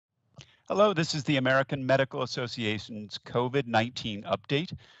Hello, this is the American Medical Association's COVID-19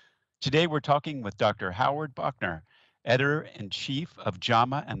 update. Today we're talking with Dr. Howard Bauchner, editor-in-chief of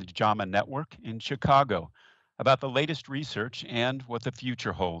JAMA and the JAMA Network in Chicago, about the latest research and what the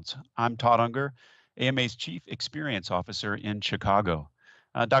future holds. I'm Todd Unger, AMA's Chief Experience Officer in Chicago.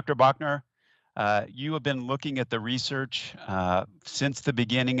 Dr. Bauchner, you have been looking at the research since the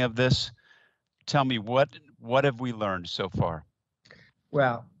beginning of this. Tell me, what have we learned so far?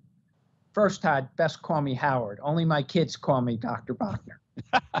 Well, first, Todd, best call me Howard. Only my kids call me Dr. Bauchner.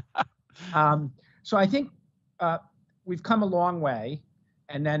 So I think we've come a long way,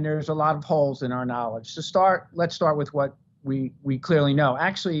 and then there's a lot of holes in our knowledge. Let's start with what we clearly know.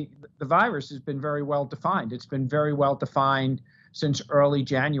 Actually, the virus has been very well defined. It's been very well defined since early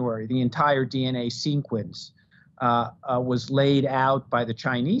January. The entire DNA sequence was laid out by the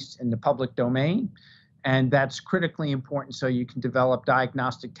Chinese in the public domain. And that's critically important so you can develop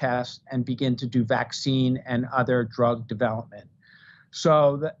diagnostic tests and begin to do vaccine and other drug development.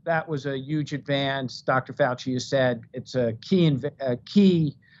 So that was a huge advance. Dr. Fauci has said it's a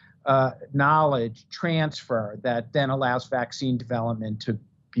key knowledge transfer that then allows vaccine development to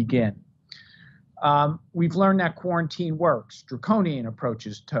begin. We've learned that quarantine works, draconian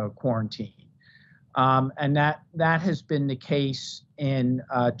approaches to quarantine. And that has been the case in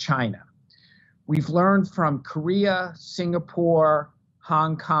China. We've learned from Korea, Singapore,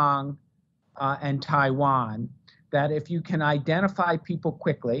 Hong Kong, and Taiwan that if you can identify people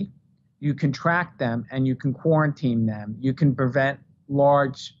quickly, you can track them and you can quarantine them, you can prevent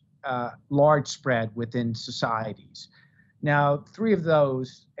large spread within societies. Now, 3 of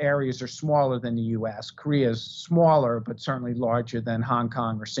those areas are smaller than the US. Korea is smaller, but certainly larger than Hong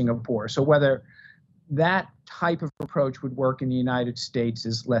Kong or Singapore. So whether that type of approach would work in the United States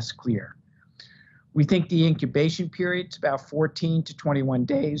is less clear. We think the incubation period is about 14 to 21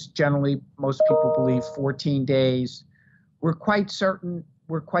 days. Generally, most people believe 14 days. We're quite certain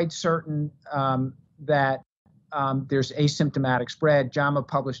that there's asymptomatic spread. JAMA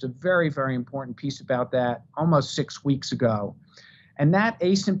published a very, very important piece about that almost 6 weeks ago. And that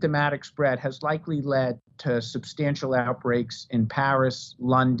asymptomatic spread has likely led to substantial outbreaks in Paris,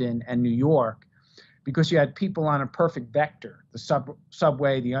 London, and New York, because you had people on a perfect vector, the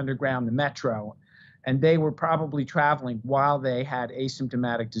subway, the underground, the metro, and they were probably traveling while they had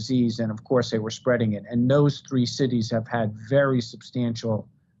asymptomatic disease, and of course they were spreading it. And those 3 cities have had very substantial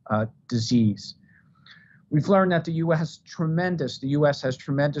disease. We've learned that the U.S. has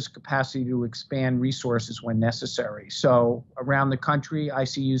tremendous capacity to expand resources when necessary. So around the country,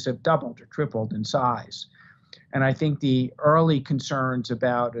 ICUs have doubled or tripled in size. And I think the early concerns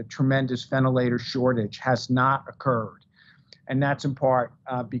about a tremendous ventilator shortage has not occurred. And that's in part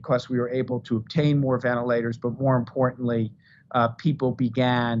because we were able to obtain more ventilators, but more importantly, people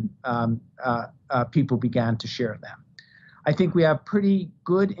began to share them. I think we have pretty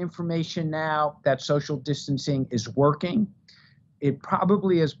good information now that social distancing is working. It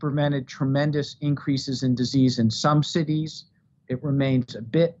probably has prevented tremendous increases in disease in some cities. It remains a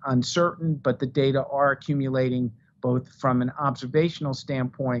bit uncertain, but the data are accumulating both from an observational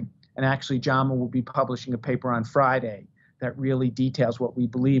standpoint, and actually JAMA will be publishing a paper on Friday that really details what we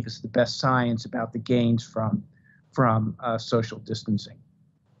believe is the best science about the gains from social distancing.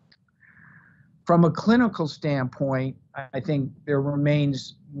 From a clinical standpoint, I think there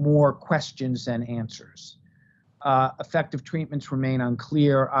remains more questions than answers. Effective treatments remain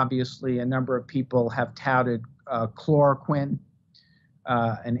unclear. Obviously, a number of people have touted chloroquine,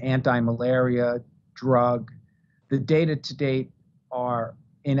 an anti-malaria drug. The data to date are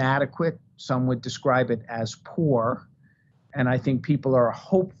inadequate. Some would describe it as poor. And I think people are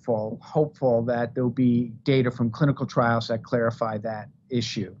hopeful that there'll be data from clinical trials that clarify that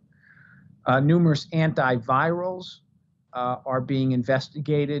issue. Numerous antivirals are being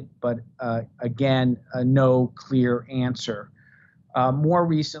investigated, but again, no clear answer. More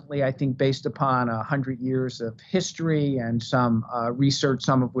recently, I think based upon 100 years of history and some research,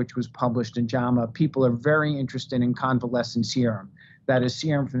 some of which was published in JAMA, people are very interested in convalescent serum. That is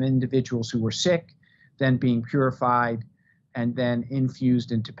serum from individuals who were sick, then being purified, and then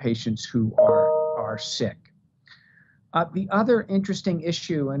infused into patients who are sick. The other interesting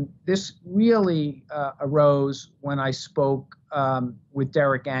issue, and this really arose when I spoke with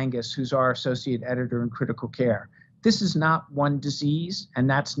Derek Angus, who's our associate editor in critical care. This is not one disease, and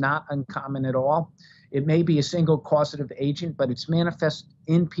that's not uncommon at all. It may be a single causative agent, but it's manifest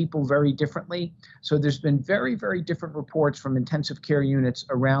in people very differently. So there's been very, very different reports from intensive care units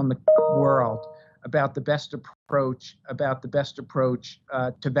around the world about the best approach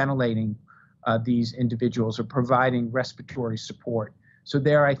to ventilating these individuals or providing respiratory support So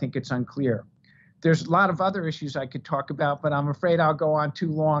there, I think it's unclear. There's a lot of other issues I could talk about, but I'm afraid I'll go on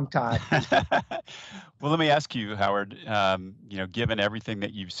too long, Todd. Well, let me ask you, Howard, given everything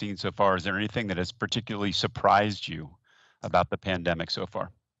that you've seen so far, is there anything that has particularly surprised you about the pandemic so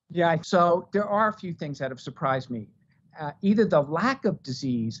far? Yeah, so there are a few things that have surprised me. Either the lack of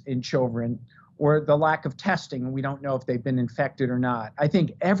disease in children or the lack of testing, and we don't know if they've been infected or not. I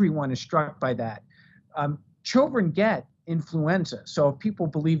think everyone is struck by that. Children get influenza. So if people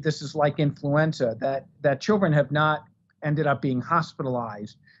believe this is like influenza, that children have not ended up being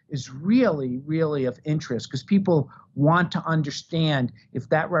hospitalized is really, really of interest, because people want to understand if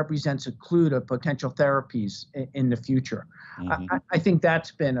that represents a clue to potential therapies in the future. Mm-hmm. I think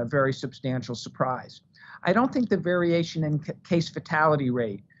that's been a very substantial surprise. I don't think the variation in case fatality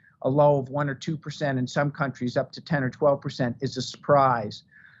rate, a low of 1 or 2% in some countries up to 10 or 12%, is a surprise.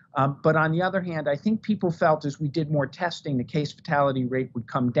 But on the other hand, I think people felt as we did more testing, the case fatality rate would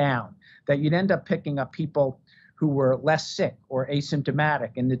come down, that you'd end up picking up people who were less sick or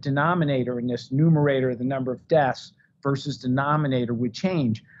asymptomatic, and the denominator in this numerator, the number of deaths versus denominator, would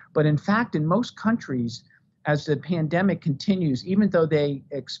change. But in fact, in most countries, as the pandemic continues, even though they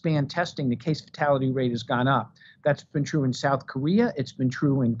expand testing, the case fatality rate has gone up. That's been true in South Korea, it's been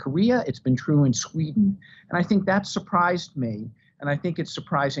true in Korea, it's been true in Sweden. And I think that surprised me, and I think it's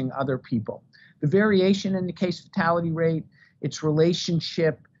surprising other people. The variation in the case fatality rate, its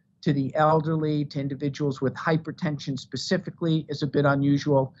relationship to the elderly, to individuals with hypertension specifically, is a bit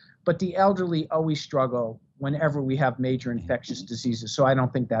unusual, but the elderly always struggle whenever we have major infectious diseases. So I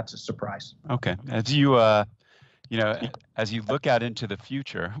don't think that's a surprise. Okay. As you, as you look out into the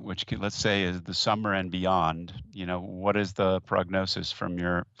future, which let's say is the summer and beyond, what is the prognosis from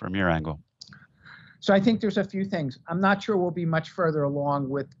your angle? So I think there's a few things. I'm not sure we'll be much further along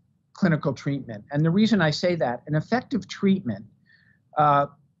with clinical treatment. And the reason I say that, an effective treatment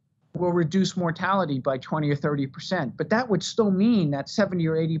will reduce mortality by 20 or 30%, but that would still mean that 70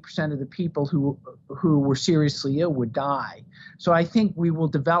 or 80% of the people who were seriously ill would die. So I think we will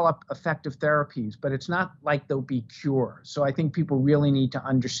develop effective therapies, but it's not like they'll be cures. So I think people really need to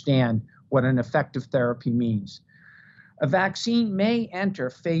understand what an effective therapy means. A vaccine may enter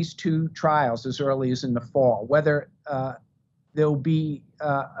phase 2 trials as early as in the fall. Whether there'll be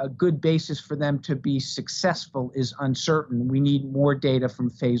a good basis for them to be successful is uncertain. We need more data from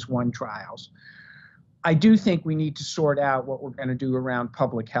phase 1 trials. I do think we need to sort out what we're going to do around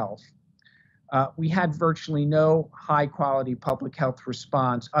public health. We had virtually no high quality public health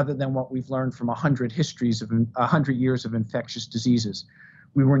response other than what we've learned from 100 years of infectious diseases.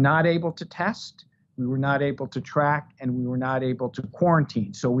 We were not able to test, we were not able to track, and we were not able to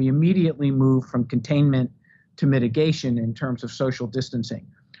quarantine. So we immediately moved from containment to mitigation in terms of social distancing.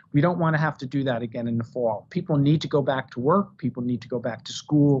 We don't want to have to do that again in the fall. People need to go back to work, people need to go back to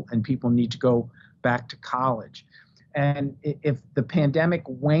school, and people need to go back to college. And if the pandemic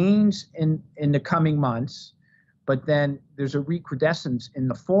wanes in the coming months, but then there's a recrudescence in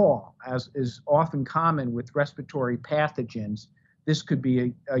the fall, as is often common with respiratory pathogens, this could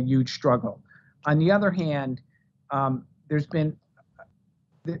be a huge struggle. On the other hand, there's been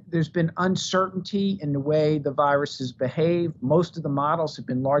uncertainty in the way the viruses behave. Most of the models have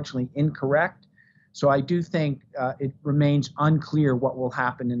been largely incorrect. So I do think it remains unclear what will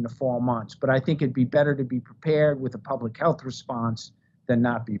happen in the fall months. But I think it'd be better to be prepared with a public health response than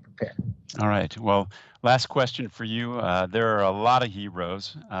not be prepared. All right. Well, last question for you. There are a lot of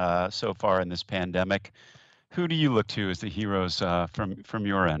heroes so far in this pandemic. Who do you look to as the heroes from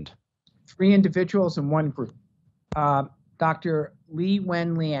your end? 3 individuals and 1 group. Dr. Li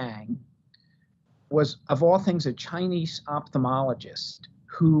Wenliang was, of all things, a Chinese ophthalmologist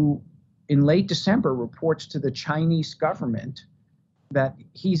who, in late December, reports to the Chinese government that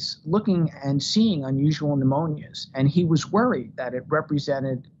he's looking and seeing unusual pneumonias. And he was worried that it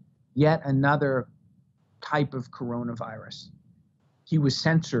represented yet another type of coronavirus. He was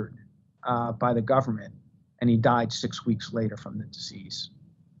censored by the government, and he died 6 weeks later from the disease.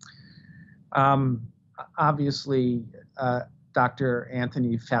 Obviously, Dr.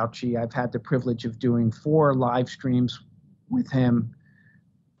 Anthony Fauci, I've had the privilege of doing 4 live streams with him.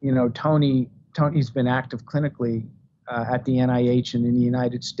 Tony's been active clinically at the NIH and in the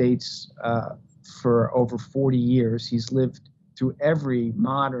United States for over 40 years. He's lived through every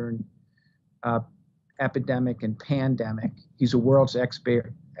modern epidemic and pandemic. He's a world's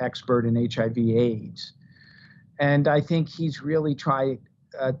expert in HIV/AIDS. And I think he's really tried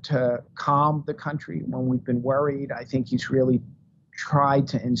to calm the country when we've been worried. I think he's really tried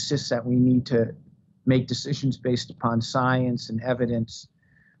to insist that we need to make decisions based upon science and evidence.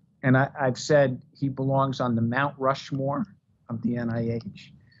 And I've said he belongs on the Mount Rushmore of the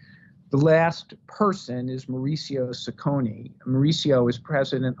NIH. The last person is Mauricio Sacconi. Mauricio is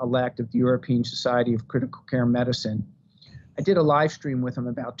president-elect of the European Society of Critical Care Medicine. I did a live stream with him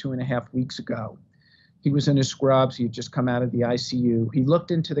about 2.5 weeks ago. He was in his scrubs. He had just come out of the ICU. He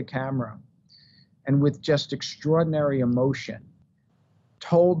looked into the camera and with just extraordinary emotion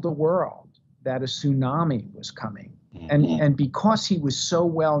told the world that a tsunami was coming. And because he was so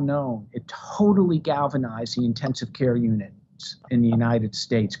well known, it totally galvanized the intensive care units in the United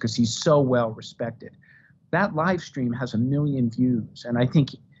States because he's so well respected. That live stream has 1 million views. And I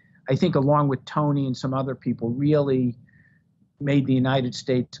think along with Tony and some other people really made the United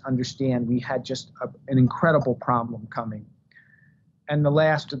States understand we had just an incredible problem coming. And the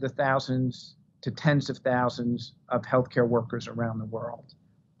last of the thousands to tens of thousands of healthcare workers around the world.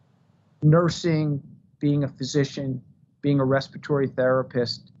 Nursing, being a physician, being a respiratory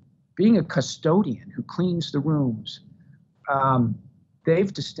therapist, being a custodian who cleans the rooms,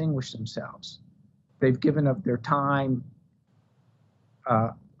 they've distinguished themselves. They've given up their time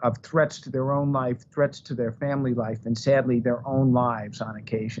of threats to their own life, threats to their family life, and sadly, their own lives on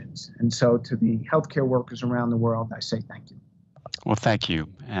occasions. And so to the healthcare workers around the world, I say thank you. Well, thank you.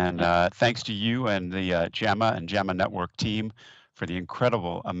 And thanks to you and the JAMA and JAMA Network team for the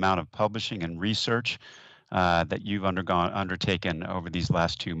incredible amount of publishing and research that you've undertaken over these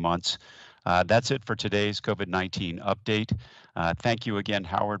last 2 months. That's it for today's COVID-19 update. Thank you again,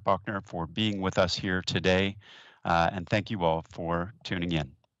 Howard Bauchner, for being with us here today. And thank you all for tuning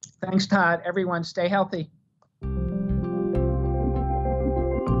in. Thanks, Todd. Everyone, stay healthy.